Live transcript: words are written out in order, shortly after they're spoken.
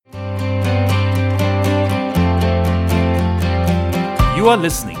You are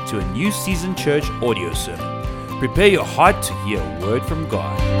listening to a New Season Church audio sermon. Prepare your heart to hear a word from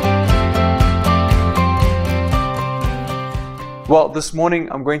God. Well, this morning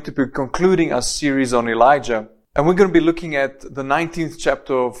I'm going to be concluding our series on Elijah. And we're going to be looking at the 19th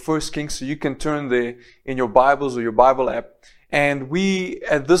chapter of 1 Kings. So you can turn there in your Bibles or your Bible app. And we,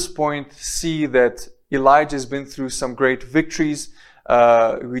 at this point, see that Elijah has been through some great victories.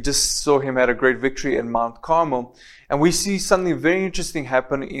 We just saw him had a great victory at Mount Carmel. And we see something very interesting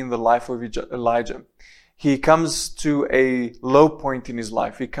happen in the life of Elijah. He comes to a low point in his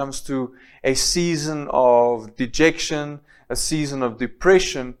life. He comes to a season of dejection, a season of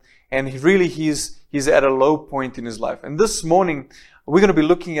depression, and he's at a low point in his life. And this morning, we're going to be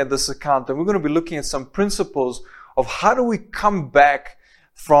looking at this account, and we're going to be looking at some principles of how do we come back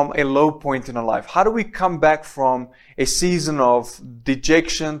from a low point in our life? How do we come back from a season of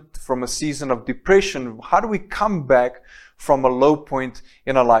dejection, from a season of depression? How do we come back from a low point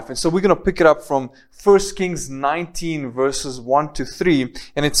in our life? And so we're going to pick it up from 1 Kings 19 verses 1 to 3.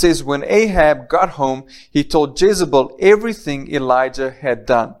 And it says, when Ahab got home, he told Jezebel everything Elijah had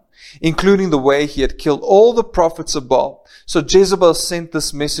done, including the way he had killed all the prophets of Baal. So Jezebel sent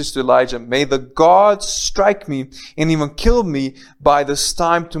this message to Elijah, may the gods strike me and even kill me by this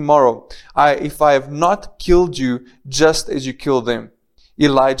time tomorrow, if I have not killed you just as you killed them.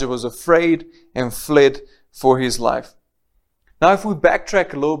 Elijah was afraid and fled for his life. Now if we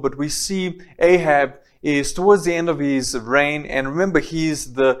backtrack a little bit, we see Ahab is towards the end of his reign, and remember he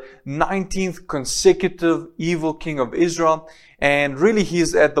is the 19th consecutive evil king of Israel, and really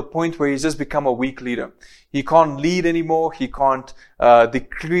he's at the point where he's just become a weak leader. He can't lead anymore. He can't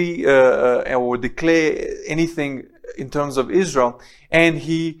decree or declare anything in terms of Israel, and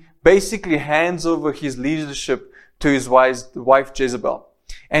he basically hands over his leadership to his wife Jezebel.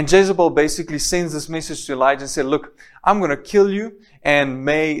 And Jezebel basically sends this message to Elijah and said, look, I'm going to kill you, and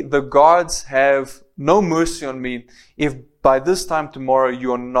may the gods have no mercy on me if by this time tomorrow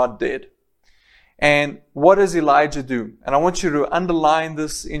you are not dead. And what does Elijah do? And I want you to underline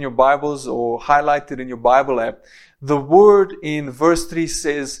this in your Bibles or highlight it in your Bible app. The word in verse 3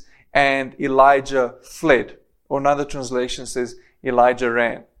 says, and Elijah fled. Or another translation says, Elijah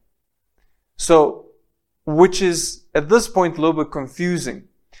ran. So, which is at this point a little bit confusing.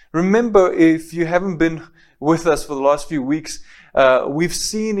 Remember, if you haven't been with us for the last few weeks, we've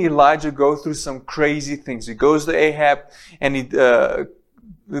seen Elijah go through some crazy things. He goes to Ahab and he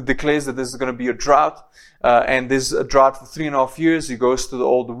declares that there's going to be a drought, and there's a drought for 3.5 years. He goes to the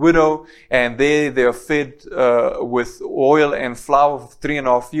old widow, and they are fed with oil and flour for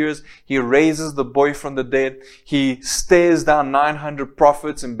 3.5 years. He raises the boy from the dead. He stares down 900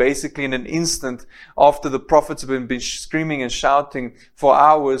 prophets, and basically in an instant, after the prophets have been screaming and shouting for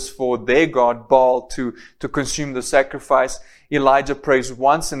hours for their god Baal to consume the sacrifice, Elijah prays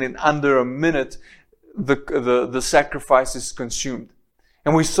once, and in under a minute, the sacrifice is consumed.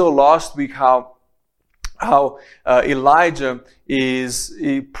 And we saw last week how Elijah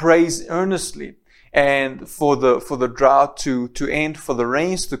he prays earnestly and for the drought to end, for the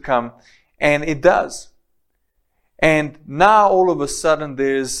rains to come, and it does. And now all of a sudden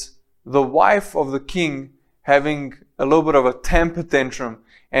there's the wife of the king having a little bit of a temper tantrum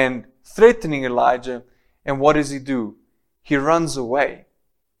and threatening Elijah. And what does he do? He runs away.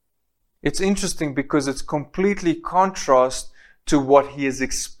 It's interesting because it's completely contrast to what he has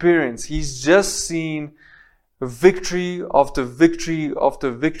experienced. He's just seen victory after victory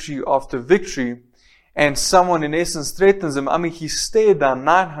after victory after victory, and someone in essence threatens him. I mean, he stared down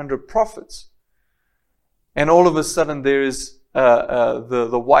 900 prophets, and all of a sudden there is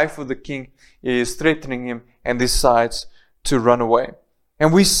the wife of the king is threatening him and decides to run away.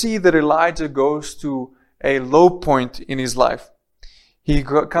 And we see that Elijah goes to a low point in his life. He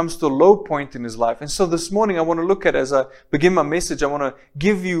comes to a low point in his life. And so this morning I want to look at, as I begin my message, I want to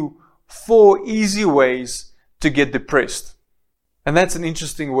give you 4 easy ways to get depressed. And that's an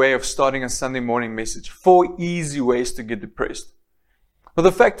interesting way of starting a Sunday morning message. 4 easy ways to get depressed. But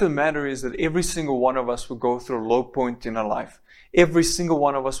the fact of the matter is that every single one of us will go through a low point in our life. Every single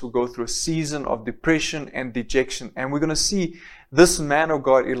one of us will go through a season of depression and dejection. And we're going to see this man of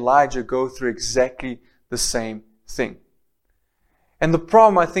God, Elijah, go through exactly the same thing. And the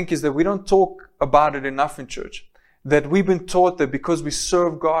problem, I think, is that we don't talk about it enough in church. That we've been taught that because we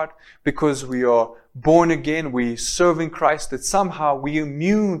serve God, because we are born again, we serve in Christ, that somehow we're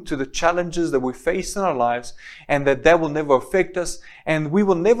immune to the challenges that we face in our lives, and that will never affect us, and we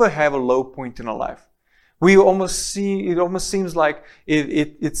will never have a low point in our life. It almost seems like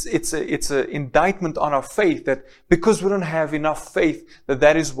it's an indictment on our faith, that because we don't have enough faith,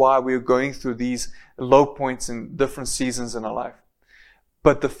 that is why we are going through these low points in different seasons in our life.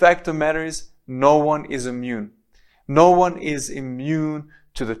 But the fact of the matter is, no one is immune. No one is immune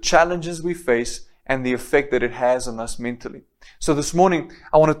to the challenges we face and the effect that it has on us mentally. So this morning,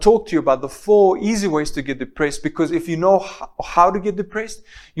 I want to talk to you about the 4 easy ways to get depressed, because if you know how to get depressed,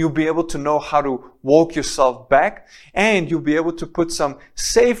 you'll be able to know how to walk yourself back, and you'll be able to put some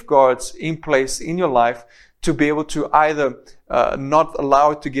safeguards in place in your life to be able to either not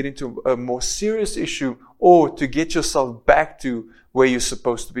allow it to get into a more serious issue, or to get yourself back to where you're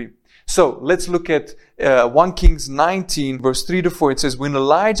supposed to be. So let's look at 1 Kings 19 verse 3-4. It says, when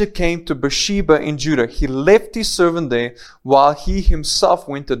Elijah came to Beersheba in Judah, he left his servant there while he himself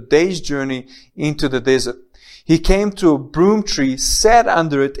went a day's journey into the desert. He came to a broom tree, sat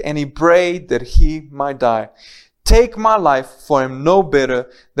under it, and he prayed that he might die. Take my life, for I am no better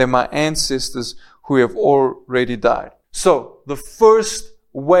than my ancestors who have already died. So the first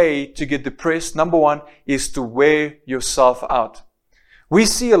way to get depressed, number 1, is to wear yourself out. We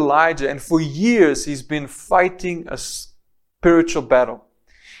see Elijah, and for years he's been fighting a spiritual battle.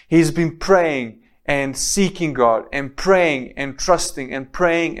 He's been praying and seeking God, and praying and trusting, and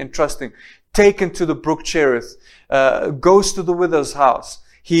praying and trusting. Taken to the brook Cherith, goes to the widow's house.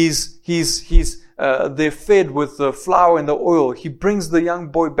 They're fed with the flour and the oil. He brings the young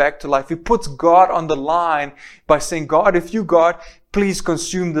boy back to life. He puts God on the line by saying, God, if you God, please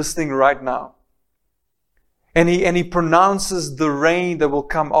consume this thing right now. And he pronounces the rain that will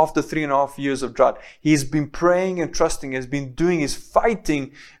come after 3.5 years of drought. He's been praying and trusting. He's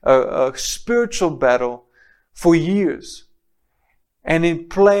fighting a spiritual battle for years. And in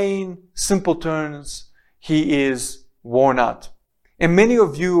plain, simple terms, he is worn out. And many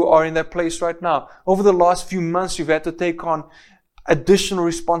of you are in that place right now. Over the last few months, you've had to take on additional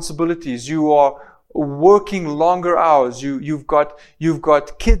responsibilities. You are working longer hours. You've got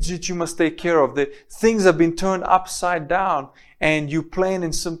kids that you must take care of. The things have been turned upside down, and you plain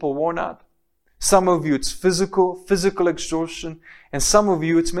and simple worn out. Some of you it's physical exhaustion, and some of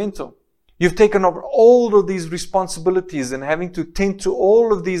you it's mental. You've taken over all of these responsibilities and having to tend to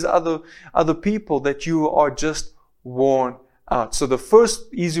all of these other people that you are just worn out. So the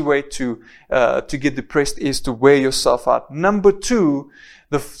first easy way to get depressed is to wear yourself out. Number 2,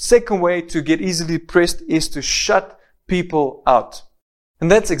 the second way to get easily depressed is to shut people out. And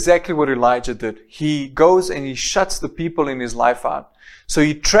that's exactly what Elijah did. He goes and he shuts the people in his life out. So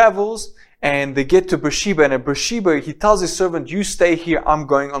he travels and they get to Beersheba, and at Beersheba he tells his servant, you stay here, I'm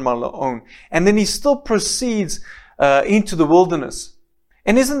going on my own. And then he still proceeds into the wilderness.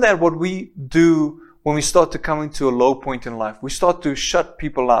 And isn't that what we do when we start to come into a low point in life? We start to shut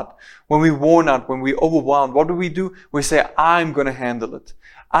people out. When we're worn out, when we're overwhelmed, what do? We say, I'm going to handle it.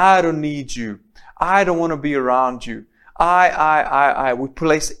 I don't need you. I don't want to be around you. I. We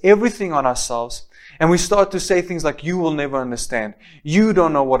place everything on ourselves, and we start to say things like, you will never understand. You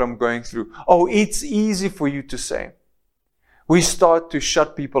don't know what I'm going through. Oh, it's easy for you to say. We start to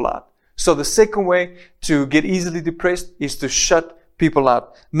shut people out. So the second way to get easily depressed is to shut people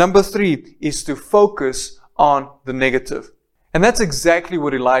out. Number 3 is to focus on the negative. And that's exactly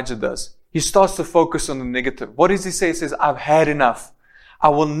what Elijah does. He starts to focus on the negative. What does he say? He says, I've had enough. I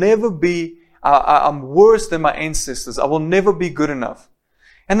will never be, I'm worse than my ancestors. I will never be good enough.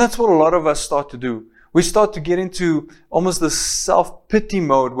 And that's what a lot of us start to do. We start to get into almost the self-pity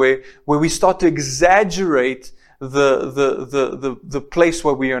mode where we start to exaggerate the place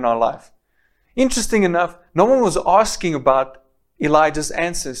where we are in our life. Interesting enough, no one was asking about Elijah's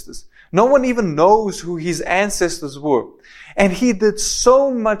ancestors. No one even knows who his ancestors were. And he did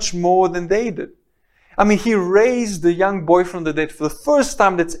so much more than they did. I mean, he raised the young boy from the dead. For the first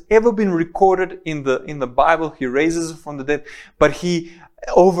time that's ever been recorded in the Bible, he raises him from the dead. But he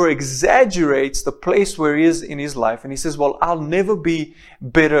over-exaggerates the place where he is in his life. And he says, well, I'll never be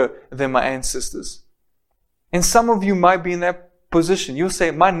better than my ancestors. And some of you might be in that position. You'll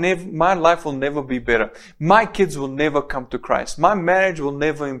say, my life will never be better. My kids will never come to Christ. My marriage will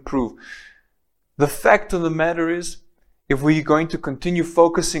never improve. The fact of the matter is, if we're going to continue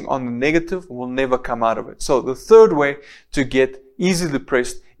focusing on the negative, we'll never come out of it. So the third way to get easily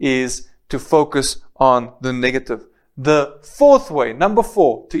depressed is to focus on the negative. The fourth way, number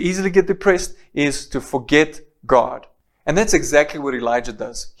 4, to easily get depressed is to forget God. And that's exactly what Elijah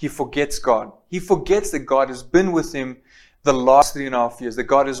does. He forgets God. He forgets that God has been with him the last 3.5 years, that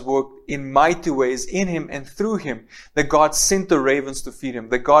God has worked in mighty ways in him and through him, that God sent the ravens to feed him,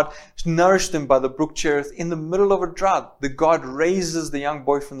 that God nourished him by the brook Cherith in the middle of a drought, that God raises the young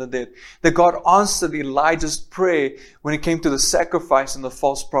boy from the dead, that God answered Elijah's prayer when it came to the sacrifice and the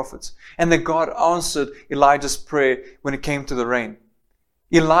false prophets, and that God answered Elijah's prayer when it came to the rain.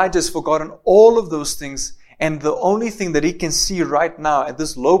 Elijah has forgotten all of those things, And the only thing that he can see right now at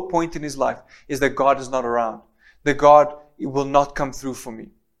this low point in his life is that God is not around. That God will not come through for me.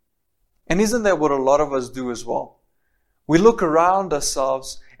 And isn't that what a lot of us do as well? We look around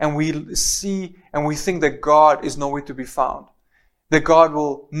ourselves and we see and we think that God is nowhere to be found. That God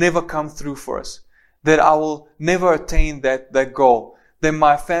will never come through for us. That I will never attain that goal. That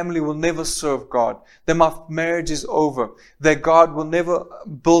my family will never serve God. That my marriage is over. That God will never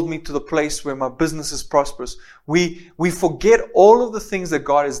build me to the place where my business is prosperous. We forget all of the things that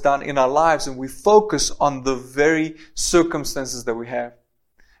God has done in our lives and we focus on the very circumstances that we have.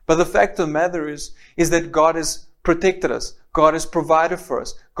 But the fact of the matter is that God has protected us. God has provided for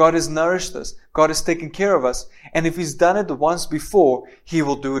us. God has nourished us. God has taken care of us. And if He's done it once before, He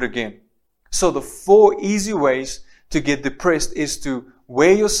will do it again. So the 4 easy ways to get depressed is to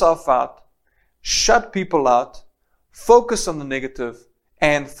wear yourself out, shut people out, focus on the negative,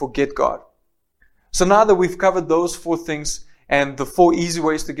 and forget God. So now that we've covered those 4 things and the 4 easy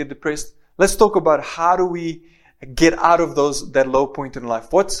ways to get depressed, let's talk about how do we get out of that low point in life.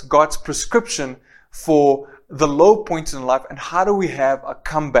 What's God's prescription for the low points in life and how do we have a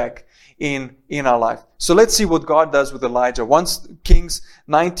comeback in our life? So let's see what God does with Elijah. 1 Kings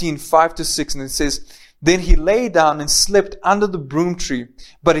 19:5-6, and it says, "Then he lay down and slept under the broom tree.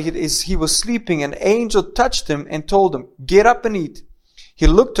 But as he was sleeping, an angel touched him and told him, 'Get up and eat.' He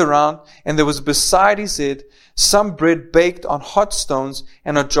looked around, and there was beside his head some bread baked on hot stones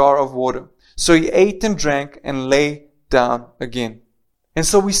and a jar of water. So he ate and drank and lay down again." And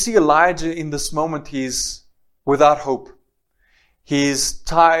so we see Elijah in this moment. He's without hope. He's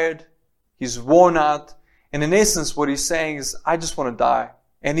tired. He's worn out. And in essence, what he's saying is, I just want to die.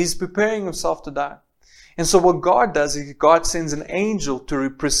 And he's preparing himself to die. And so what God does is God sends an angel to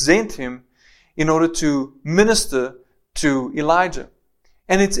represent him in order to minister to Elijah.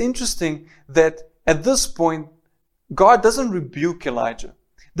 And it's interesting that at this point, God doesn't rebuke Elijah.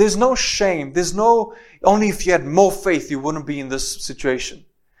 There's no shame. There's no, only if you had more faith, you wouldn't be in this situation.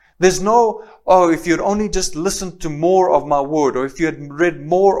 There's no, if you'd only just listened to more of my word, or if you had read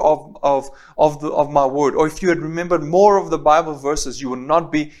more of my word, or if you had remembered more of the Bible verses, you would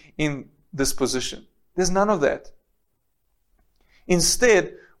not be in this position. There's none of that.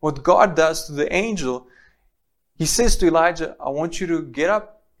 Instead, what God does to the angel, He says to Elijah, I want you to get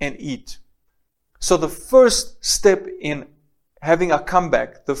up and eat. So the first step in having a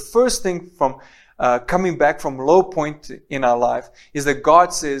comeback, the first thing from coming back from low point in our life is that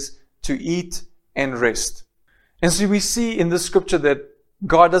God says to eat and rest. And so we see in this scripture that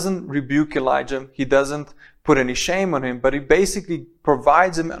God doesn't rebuke Elijah. He doesn't put any shame on him, but He basically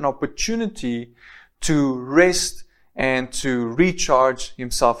provides him an opportunity to rest and to recharge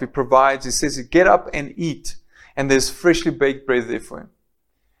himself. He says, get up and eat. And there's freshly baked bread there for him.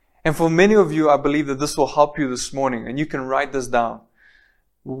 And for many of you, I believe that this will help you this morning, and you can write this down.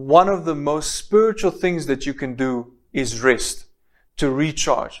 One of the most spiritual things that you can do is rest, to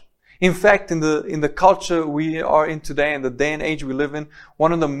recharge. In fact, in the culture we are in today, in the day and age we live in,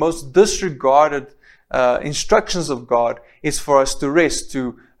 one of the most disregarded instructions of God is for us to rest,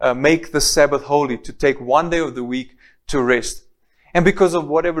 to make the Sabbath holy, to take one day of the week to rest. And because of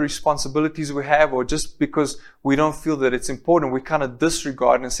whatever responsibilities we have, or just because we don't feel that it's important, we kind of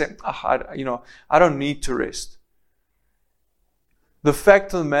disregard and say, I don't need to rest. The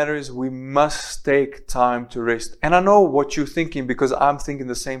fact of the matter is we must take time to rest. And I know what you're thinking, because I'm thinking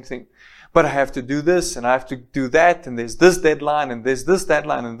the same thing. But I have to do this and I have to do that, and there's this deadline and there's this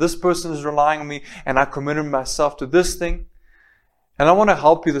deadline and this person is relying on me and I committed myself to this thing. And I want to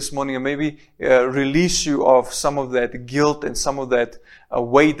help you this morning and maybe release you of some of that guilt and some of that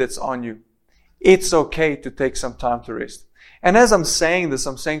weight that's on you. It's okay to take some time to rest. And as I'm saying this,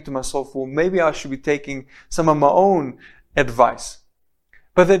 I'm saying to myself, well, maybe I should be taking some of my own advice.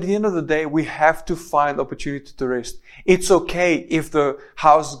 But at the end of the day, we have to find opportunity to rest. It's okay if the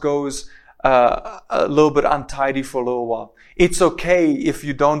house goes a little bit untidy for a little while. It's okay if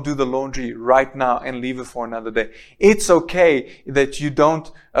you don't do the laundry right now and leave it for another day. It's okay that you don't,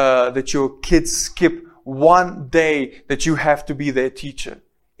 that your kids skip one day that you have to be their teacher.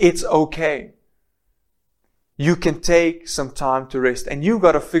 It's okay. You can take some time to rest, and you've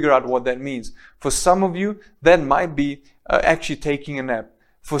got to figure out what that means. For some of you, that might be actually taking a nap.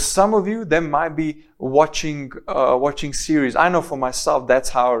 For some of you, that might be watching series. I know for myself, that's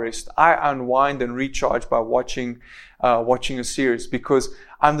how I rest. I unwind and recharge by watching a series, because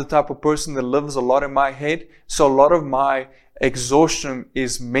I'm the type of person that lives a lot in my head. So a lot of my exhaustion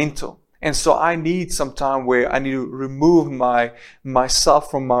is mental. And so I need some time where I need to remove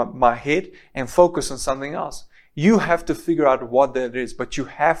myself from my head and focus on something else. You have to figure out what that is, but you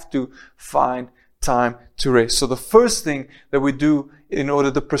have to find time to rest. So the first thing that we do in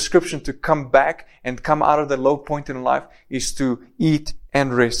order the prescription to come back and come out of the low point in life is to eat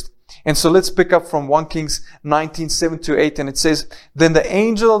and rest. And so let's pick up from 1 Kings 19, 7-8, and it says, Then the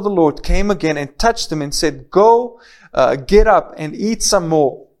angel of the Lord came again and touched him and said, Go, get up and eat some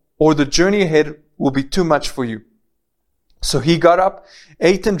more, or the journey ahead will be too much for you. So he got up,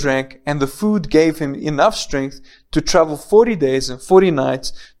 ate and drank, and the food gave him enough strength to travel 40 days and 40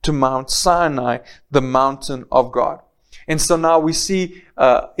 nights to Mount Sinai, the mountain of God. And so now we see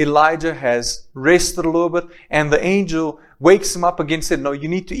Elijah has rested a little bit, and the angel wakes him up again and said, No, you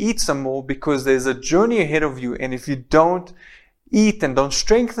need to eat some more because there's a journey ahead of you. And if you don't eat and don't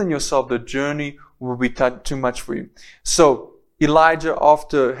strengthen yourself, the journey will be too much for you. So Elijah,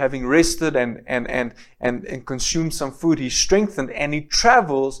 after having rested and consumed some food, he strengthened and he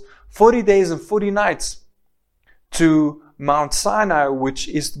travels 40 days and 40 nights to Mount Sinai, which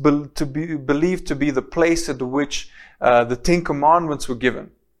is believed to be the place at which the 10 Commandments were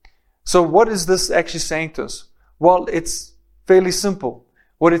given. So what is this actually saying to us? Well, it's fairly simple.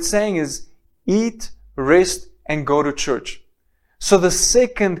 What it's saying is eat, rest, and go to church. So the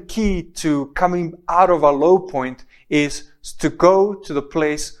second key to coming out of our low point is to go to the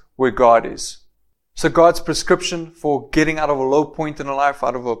place where God is. So God's prescription for getting out of a low point in our life,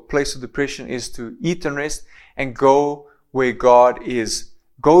 out of a place of depression, is to eat and rest and go where God is.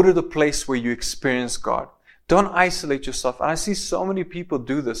 Go to the place where you experience God. Don't isolate yourself. And I see so many people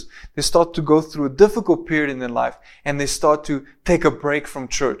do this. They start to go through a difficult period in their life and they start to take a break from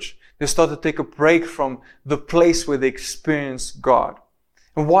church. They start to take a break from the place where they experience God.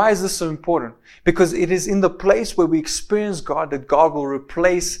 And why is this so important? Because it is in the place where we experience God that God will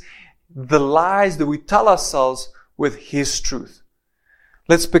replace the lies that we tell ourselves with His truth.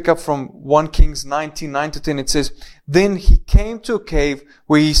 Let's pick up from 1 Kings 19, 9-10. It says, Then he came to a cave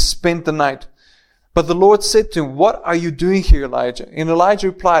where he spent the night. But the Lord said to him, What are you doing here, Elijah? And Elijah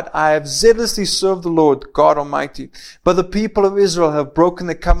replied, I have zealously served the Lord, God Almighty. But the people of Israel have broken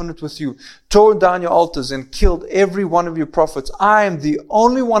the covenant with you, torn down your altars, and killed every one of your prophets. I am the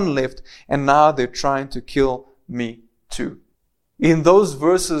only one left, and now they're trying to kill me too. In those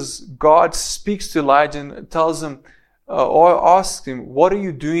verses, God speaks to Elijah and tells him, or asks him, What are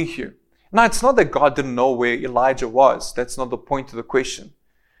you doing here? Now, it's not that God didn't know where Elijah was. That's not the point of the question.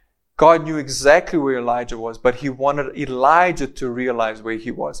 God knew exactly where Elijah was, but He wanted Elijah to realize where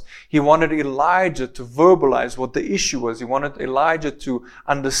he was. He wanted Elijah to verbalize what the issue was. He wanted Elijah to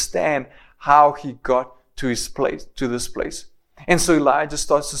understand how he got to this place. And so Elijah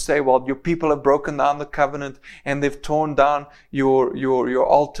starts to say, well, your people have broken down the covenant and they've torn down your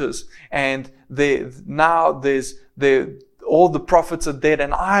altars, and all the prophets are dead,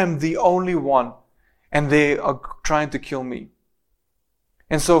 and I am the only one, and they are trying to kill me.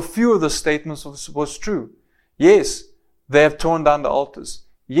 And so a few of the statements was true. Yes, they have torn down the altars.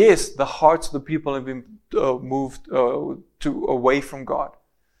 Yes, the hearts of the people have been moved away from God.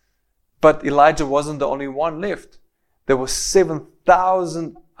 But Elijah wasn't the only one left. There were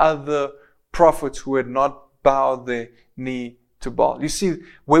 7,000 other prophets who had not bowed their knee to Baal. You see,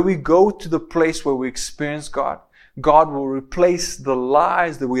 where we go to the place where we experience God, God will replace the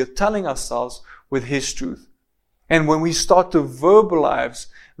lies that we are telling ourselves with His truth. And when we start to verbalize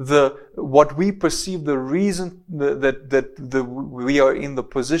what we perceive the reason that we are in the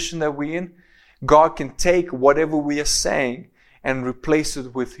position that we're in, God can take whatever we are saying and replace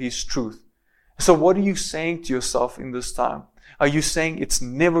it with His truth. So what are you saying to yourself in this time? Are you saying it's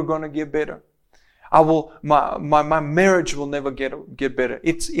never going to get better? My marriage will never get better.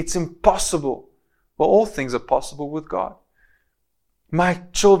 It's impossible. Well, all things are possible with God. My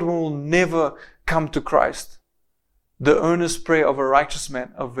children will never come to Christ. The earnest prayer of a righteous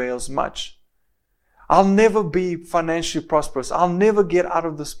man avails much. I'll never be financially prosperous. I'll never get out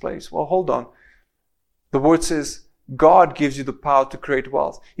of this place. Well, hold on. The Word says God gives you the power to create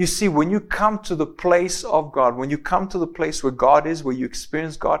wealth. You see, when you come to the place of God, when you come to the place where God is, where you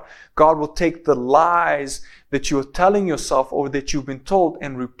experience God, God will take the lies that you're telling yourself or that you've been told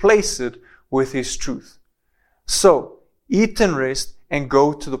and replace it with His truth. So, eat and rest and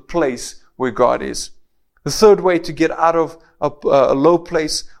go to the place where God is. The third way to get out of a low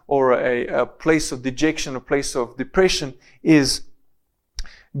place or a place of dejection, a place of depression, is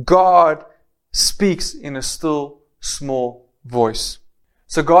God speaks in a still, small voice.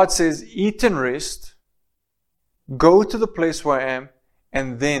 So God says, eat and rest, go to the place where I am,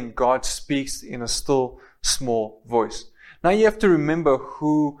 and then God speaks in a still, small voice. Now you have to remember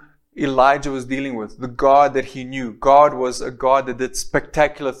who Elijah was dealing with, the God that he knew. God was a God that did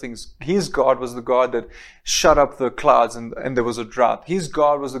spectacular things. His God was the God that shut up the clouds and there was a drought. His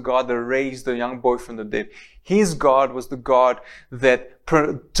God was the God that raised the young boy from the dead. His God was the God that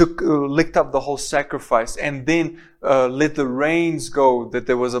licked up the whole sacrifice and then let the rains go, that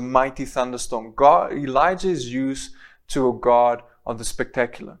there was a mighty thunderstorm. Elijah is used to a God of the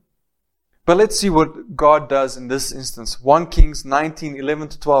spectacular. But let's see what God does in this instance. 1 Kings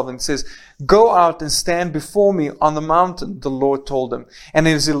 19:11-12, and it says, "Go out and stand before me on the mountain," the Lord told him. And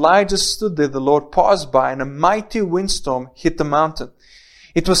as Elijah stood there, the Lord passed by, and a mighty windstorm hit the mountain.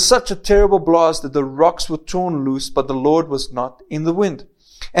 It was such a terrible blast that the rocks were torn loose, but the Lord was not in the wind.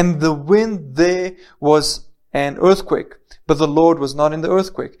 And the wind there was an earthquake, but the Lord was not in the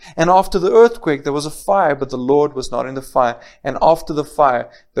earthquake. And after the earthquake there was a fire, but the Lord was not in the fire. And after the fire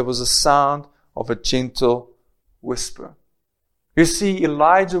there was a sound of a gentle whisper. You see,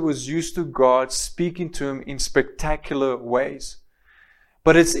 Elijah was used to God speaking to him in spectacular ways.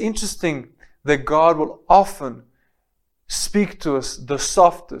 But it's interesting that God will often speak to us the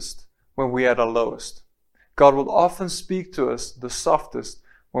softest when we are at our lowest. God will often speak to us the softest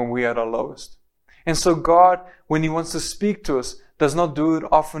when we are at our lowest. And so God, when He wants to speak to us, does not do it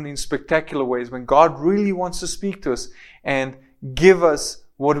often in spectacular ways. When God really wants to speak to us and give us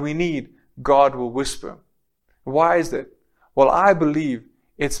what we need, God will whisper. Why is that? Well, I believe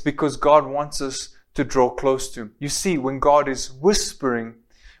it's because God wants us to draw close to Him. You see, when God is whispering,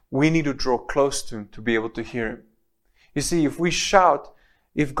 we need to draw close to Him to be able to hear Him. You see, if we shout,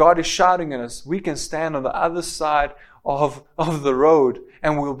 if God is shouting at us, we can stand on the other side of the road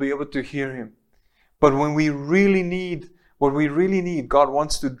and we'll be able to hear Him. But when we really need what we really need, God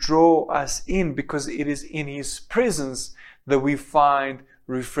wants to draw us in, because it is in His presence that we find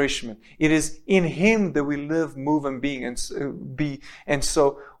refreshment. It is in Him that we live, move, and be. And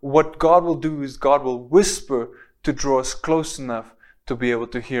so what God will do is God will whisper to draw us close enough to be able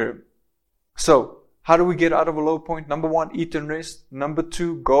to hear Him. So, how do we get out of a low point? Number 1, eat and rest. Number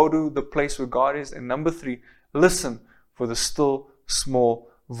 2, go to the place where God is. And number 3, listen for the still small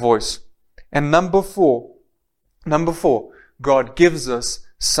voice. And number four, God gives us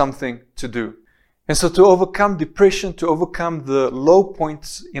something to do. And so to overcome depression, to overcome the low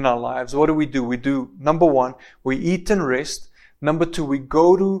points in our lives, what do? We do, number 1, we eat and rest. Number 2, we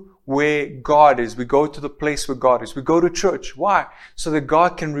go to where God is. We go to the place where God is. We go to church. Why? So that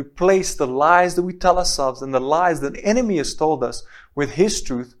God can replace the lies that we tell ourselves and the lies that the enemy has told us with His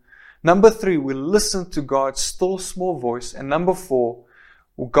truth. Number 3, we listen to God's still small voice. And number 4,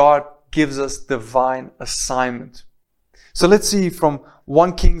 God gives us divine assignment. So let's see from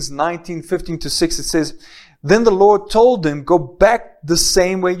 1 Kings 19:15-16, it says, "Then the Lord told him, go back the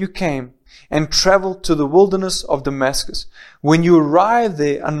same way you came and travel to the wilderness of Damascus. When you arrive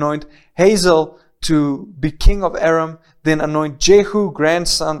there, anoint Hazael to be king of Aram, then anoint Jehu,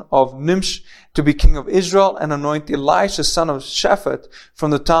 grandson of Nimshi, to be king of Israel, and anoint Elisha, son of Shaphat,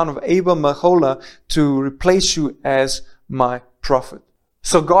 from the town of 𝙈𝘾𝙤𝙠, to replace you as my prophet."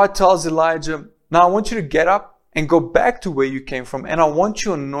 So God tells Elijah, now I want you to get up and go back to where you came from, and I want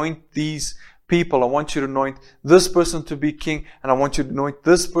you to anoint these people. I want you to anoint this person to be king, and I want you to anoint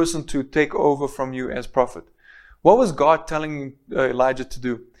this person to take over from you as prophet. What was God telling Elijah to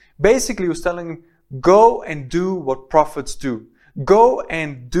do? Basically, He was telling him, go and do what prophets do. Go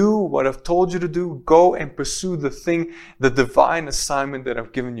and do what I've told you to do. Go and pursue the divine assignment that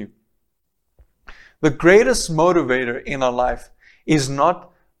I've given you. The greatest motivator in our life is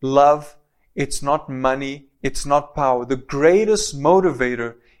not love, it's not money, it's not power. The greatest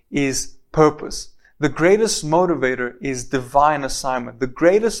motivator is purpose. The greatest motivator is divine assignment. The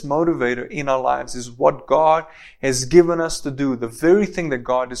greatest motivator in our lives is what God has given us to do, the very thing that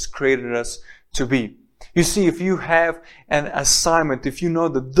God has created us to be. You see, if you have an assignment, if you know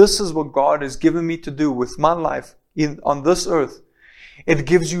that this is what God has given me to do with my life on this earth, it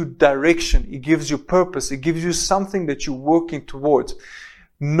gives you direction, it gives you purpose, it gives you something that you're working towards.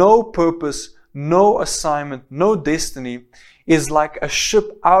 No purpose, no assignment, no destiny is like a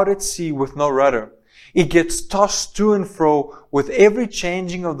ship out at sea with no rudder. It gets tossed to and fro with every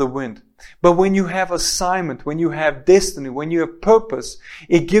changing of the wind. But when you have assignment, when you have destiny, when you have purpose,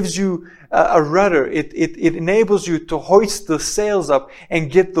 it gives you a rudder. It enables you to hoist the sails up and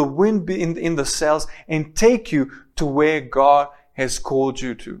get the wind in the sails and take you to where God has called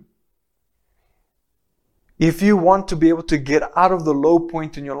you to. If you want to be able to get out of the low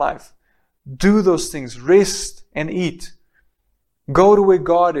point in your life, do those things. Rest and eat. Go to where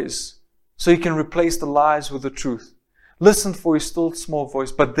God is so He can replace the lies with the truth. Listen for His still small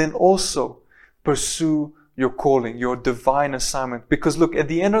voice, but then also pursue your calling, your divine assignment. Because look, at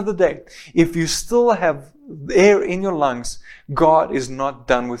the end of the day, if you still have air in your lungs, God is not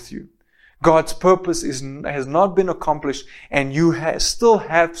done with you. God's purpose has not been accomplished, and you still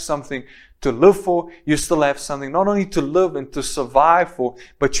have something to live for. You still have something not only to live and to survive for,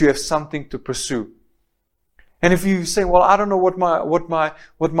 but you have something to pursue. And if you say, well, I don't know what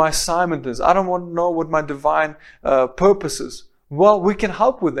my assignment is. I don't want to know what my divine purpose is. Well, we can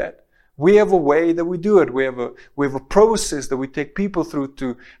help with that. We have a way that we do it. We have a process that we take people through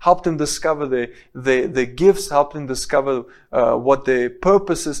to help them discover their gifts, help them discover what their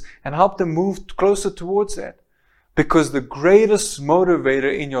purpose is, and help them move closer towards that. Because the greatest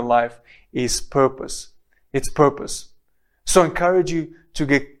motivator in your life is purpose. It's purpose. So I encourage you to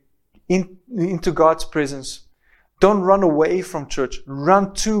get into God's presence. Don't run away from church.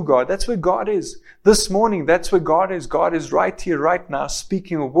 Run to God. That's where God is. This morning, that's where God is. God is right here, right now,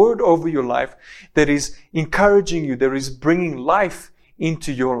 speaking a word over your life that is encouraging you, that is bringing life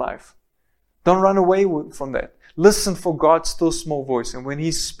into your life. Don't run away from that. Listen for God's still small voice. And when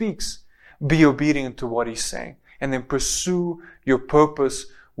He speaks, be obedient to what He's saying. And then pursue your purpose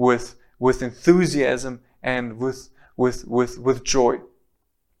with enthusiasm and with joy.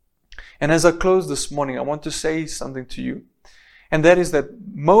 And as I close this morning, I want to say something to you. And that is that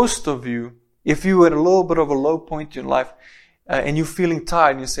most of you, if you at a little bit of a low point in life and you're feeling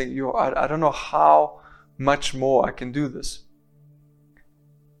tired and you say, I don't know how much more I can do this.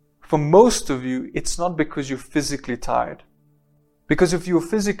 For most of you, it's not because you're physically tired. Because if you were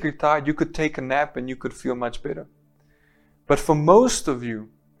physically tired, you could take a nap and you could feel much better. But for most of you,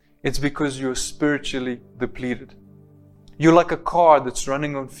 it's because you're spiritually depleted. You're like a car that's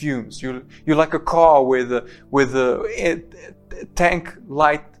running on fumes. You're like a car where the tank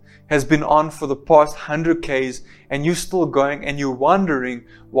light has been on for the past 100 Ks and you're still going and you're wondering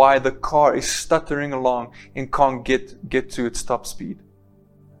why the car is stuttering along and can't get to its top speed.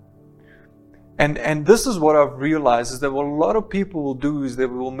 And this is what I've realized, is that what a lot of people will do is they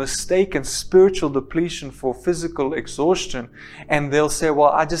will mistake spiritual depletion for physical exhaustion, and they'll say, well,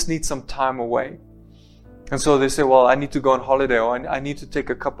 I just need some time away. And so they say, well, I need to go on holiday, or I need to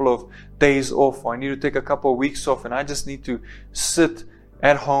take a couple of days off, or I need to take a couple of weeks off, and I just need to sit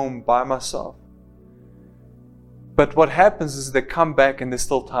at home by myself. But what happens is they come back and they're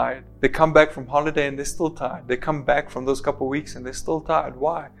still tired. They come back from holiday and they're still tired. They come back from those couple of weeks and they're still tired.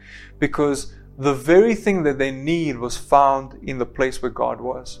 Why? Because the very thing that they need was found in the place where God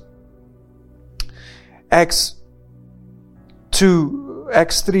was. Acts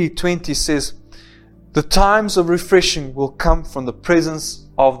 3:20 says, the times of refreshing will come from the presence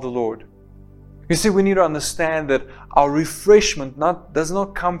of the Lord. You see, we need to understand that our refreshment does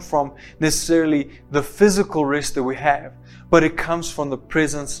not come from necessarily the physical rest that we have, but it comes from the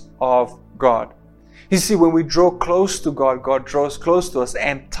presence of God. You see, when we draw close to God, God draws close to us,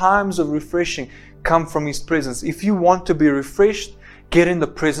 and times of refreshing come from His presence. If you want to be refreshed, get in the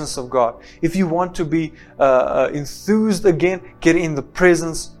presence of God. If you want to be enthused again, get in the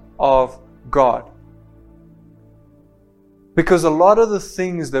presence of God. Because a lot of the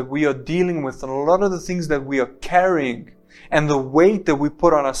things that we are dealing with and a lot of the things that we are carrying and the weight that we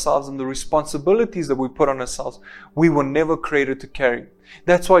put on ourselves and the responsibilities that we put on ourselves, we were never created to carry.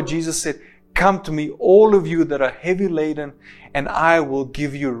 That's why Jesus said, come to me, all of you that are heavy laden, and I will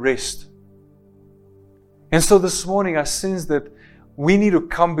give you rest. And so this morning I sense that we need to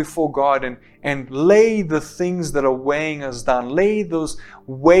come before God and lay the things that are weighing us down. Lay those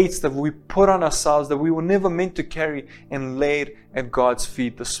weights that we put on ourselves that we were never meant to carry, and lay it at God's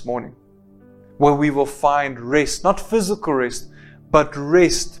feet this morning. Where we will find rest, not physical rest, but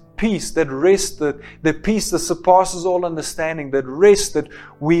rest, peace, that rest, the peace that surpasses all understanding, that rest that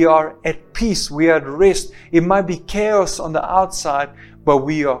we are at peace, we are at rest. It might be chaos on the outside, but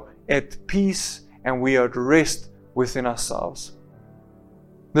we are at peace and we are at rest within ourselves.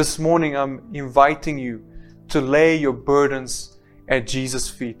 This morning, I'm inviting you to lay your burdens at Jesus'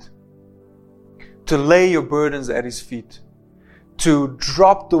 feet. To lay your burdens at His feet. To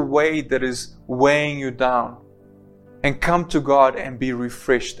drop the weight that is weighing you down. And come to God and be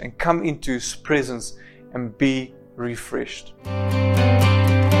refreshed. And come into His presence and be refreshed.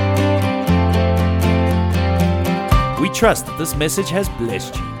 We trust that this message has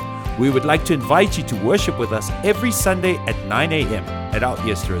blessed you. We would like to invite you to worship with us every Sunday at 9 a.m. at our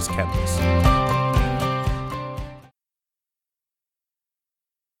𝑘𝑠 campus.